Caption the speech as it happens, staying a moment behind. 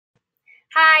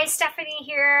Hi, Stephanie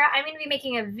here. I'm going to be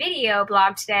making a video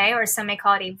blog today, or some may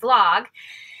call it a vlog.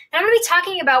 And I'm going to be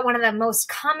talking about one of the most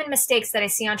common mistakes that I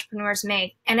see entrepreneurs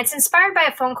make. And it's inspired by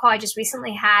a phone call I just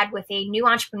recently had with a new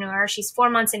entrepreneur. She's 4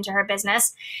 months into her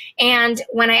business. And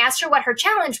when I asked her what her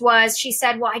challenge was, she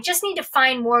said, well, I just need to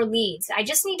find more leads. I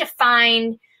just need to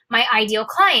find my ideal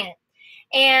client.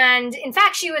 And in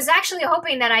fact, she was actually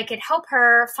hoping that I could help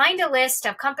her find a list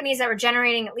of companies that were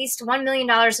generating at least $1 million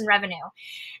in revenue.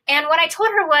 And what I told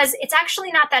her was, it's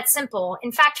actually not that simple.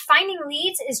 In fact, finding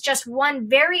leads is just one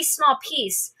very small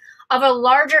piece of a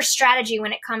larger strategy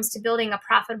when it comes to building a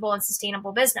profitable and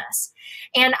sustainable business.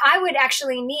 And I would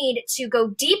actually need to go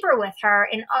deeper with her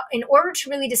in order to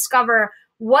really discover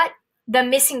what the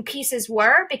missing pieces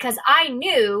were, because I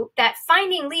knew that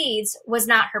finding leads was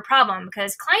not her problem,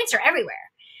 because clients are everywhere.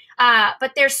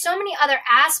 But there's so many other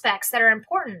aspects that are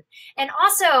important. And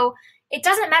also, it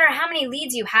doesn't matter how many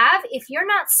leads you have. If you're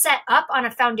not set up on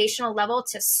a foundational level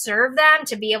to serve them,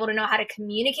 to be able to know how to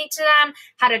communicate to them,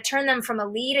 how to turn them from a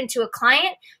lead into a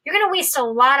client, you're going to waste a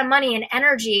lot of money and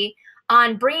energy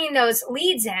on bringing those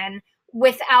leads in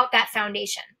without that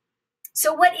foundation.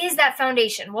 So what is that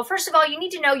foundation? Well, first of all, you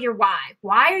need to know your why.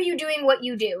 Why are you doing what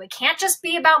you do? It can't just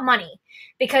be about money,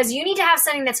 because you need to have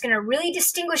something that's going to really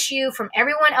distinguish you from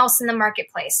everyone else in the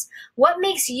marketplace. What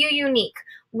makes you unique?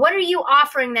 What are you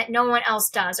offering that no one else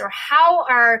does? Or how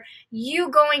are you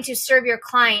going to serve your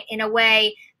client in a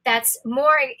way that's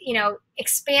more,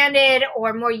 expanded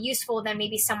or more useful than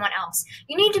maybe someone else?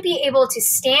 You need to be able to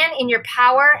stand in your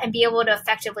power and be able to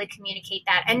effectively communicate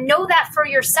that and know that for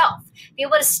yourself. Be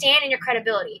able to stand in your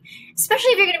credibility,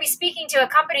 especially if you're going to be speaking to a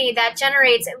company that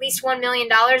generates at least $1 million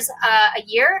a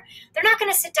year. They're not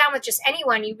going to sit down with just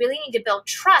anyone. You really need to build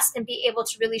trust and be able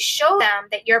to really show them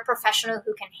that you're a professional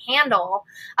who can handle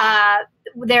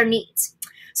their needs.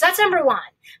 So that's number one.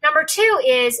 Number two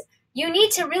is, you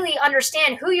need to really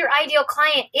understand who your ideal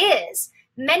client is.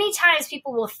 Many times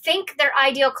people will think their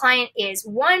ideal client is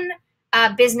one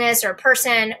business or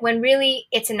person when really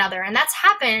it's another. And that's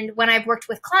happened when I've worked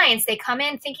with clients. They come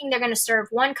in thinking they're going to serve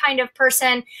one kind of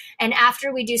person. And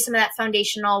after we do some of that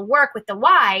foundational work with the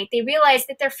why, they realize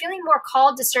that they're feeling more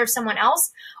called to serve someone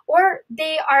else, or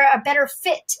they are a better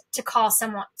fit to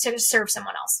serve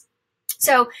someone else.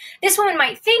 So this woman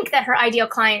might think that her ideal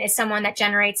client is someone that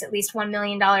generates at least $1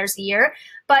 million a year,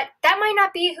 but that might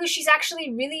not be who she's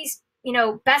actually really,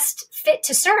 best fit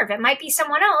to serve. It might be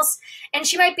someone else, and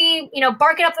she might be,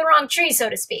 barking up the wrong tree,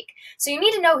 so to speak. So you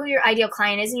need to know who your ideal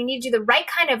client is, and you need to do the right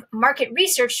kind of market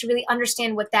research to really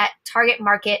understand what that target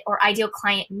market or ideal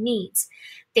client needs.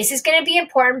 This is going to be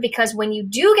important because when you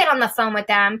do get on the phone with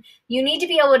them, you need to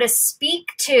be able to speak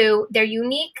to their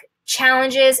unique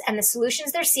challenges and the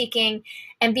solutions they're seeking,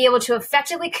 and be able to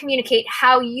effectively communicate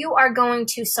how you are going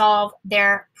to solve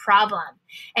their problem.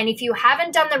 And if you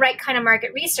haven't done the right kind of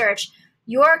market research,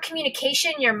 your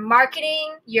communication, your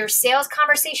marketing, your sales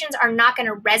conversations are not going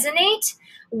to resonate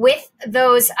with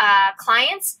those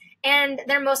clients, and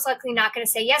they're most likely not going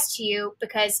to say yes to you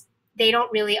because they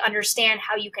don't really understand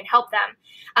how you can help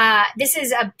them. This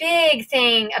is a big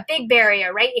thing, a big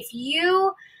barrier, right? If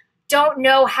you don't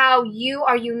know how you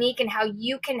are unique and how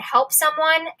you can help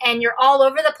someone, and you're all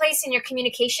over the place in your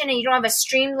communication and you don't have a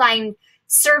streamlined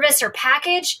service or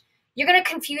package, you're going to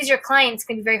confuse your client. It's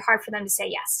going to be very hard for them to say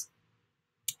yes.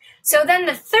 So then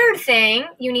the third thing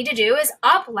you need to do is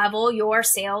up-level your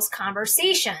sales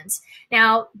conversations.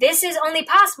 Now, this is only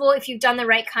possible if you've done the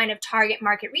right kind of target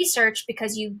market research,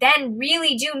 because you then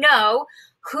really do know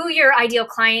who your ideal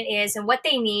client is and what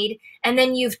they need, and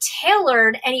then you've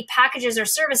tailored any packages or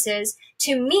services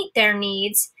to meet their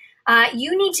needs.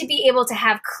 You need to be able to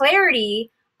have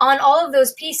clarity on all of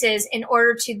those pieces in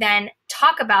order to then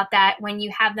talk about that when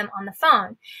you have them on the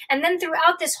phone. And then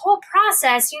throughout this whole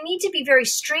process, you need to be very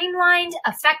streamlined,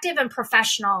 effective, and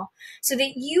professional, so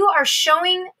that you are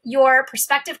showing your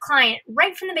prospective client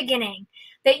right from the beginning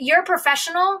that you're a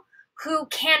professional who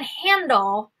can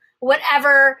handle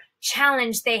whatever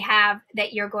challenge they have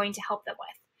that you're going to help them with.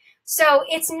 So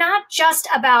it's not just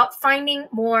about finding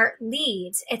more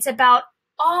leads. It's about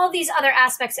all these other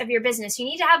aspects of your business. You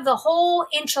need to have the whole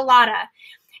enchilada.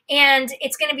 And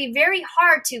it's going to be very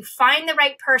hard to find the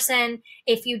right person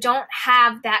if you don't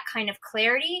have that kind of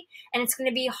clarity. And it's going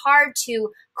to be hard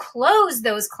to close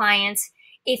those clients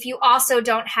if you also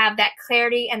don't have that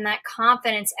clarity and that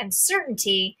confidence and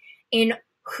certainty in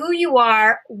who you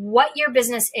are, what your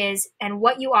business is, and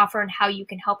what you offer, and how you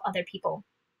can help other people.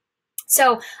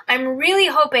 So I'm really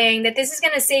hoping that this is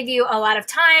going to save you a lot of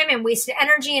time and wasted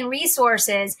energy and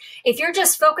resources. If you're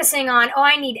just focusing on, oh,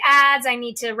 I need ads, I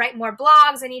need to write more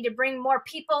blogs, I need to bring more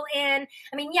people in.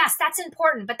 I mean, yes, that's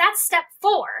important, but that's step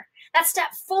 4. That's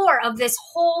step 4 of this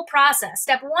whole process.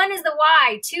 Step 1 is the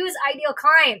why. 2 is ideal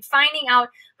client, finding out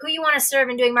who you want to serve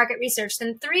and doing market research.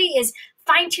 Then 3 is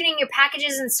fine-tuning your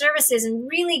packages and services and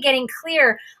really getting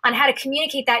clear on how to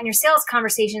communicate that in your sales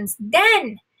conversations.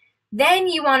 Then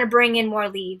you want to bring in more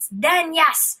leads. Then,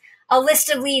 yes, a list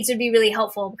of leads would be really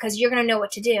helpful because you're going to know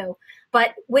what to do.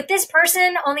 But with this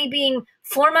person only being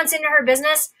 4 months into her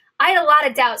business, I had a lot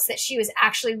of doubts that she was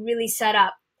actually really set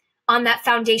up on that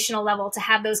foundational level to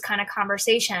have those kind of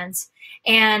conversations.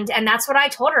 And that's what I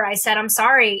told her. I said, I'm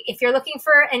sorry, if you're looking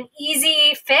for an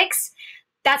easy fix,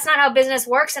 that's not how business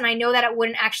works. And I know that it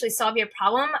wouldn't actually solve your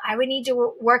problem. I would need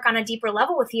to work on a deeper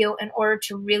level with you in order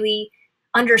to really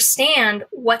understand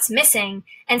what's missing.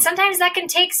 And sometimes that can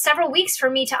take several weeks for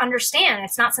me to understand.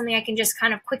 It's not something I can just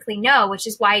kind of quickly know, which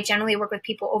is why I generally work with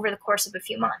people over the course of a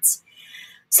few months.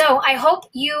 So I hope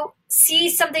you see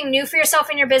something new for yourself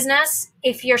in your business.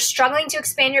 If you're struggling to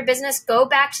expand your business, go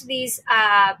back to these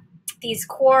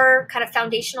core kind of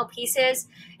foundational pieces.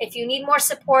 If you need more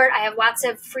support, I have lots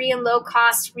of free and low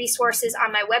cost resources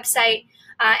on my website.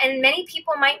 And many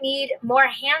people might need more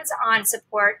hands-on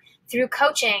support through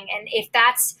coaching. And if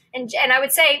that's, and I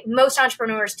would say most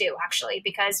entrepreneurs do actually,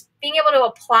 because being able to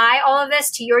apply all of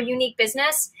this to your unique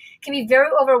business can be very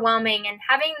overwhelming, and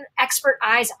having expert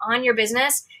eyes on your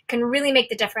business can really make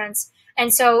the difference.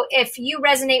 And so if you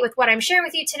resonate with what I'm sharing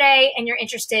with you today and you're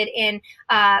interested in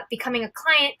becoming a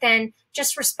client, then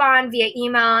just respond via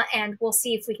email and we'll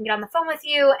see if we can get on the phone with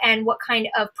you and what kind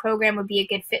of program would be a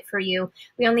good fit for you.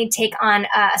 We only take on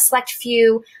a select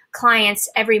few clients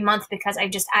every month because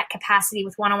I'm just at capacity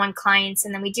with one-on-one clients.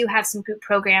 And then we do have some group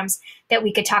programs that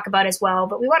we could talk about as well.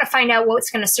 But we want to find out what's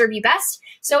going to serve you best.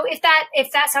 So if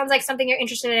that sounds like something you're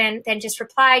interested in, then just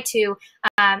reply to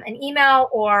an email,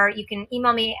 or you can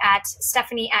email me at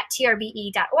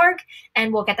stephanie@trbe.org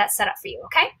and we'll get that set up for you.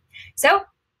 Okay. So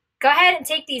go ahead and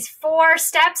take these 4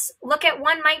 steps. Look at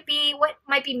what might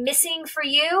be missing for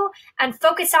you and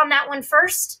focus on that one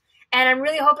first. And I'm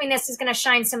really hoping this is going to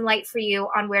shine some light for you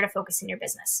on where to focus in your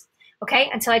business. Okay,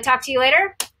 until I talk to you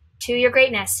later, to your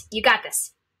greatness. You got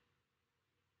this.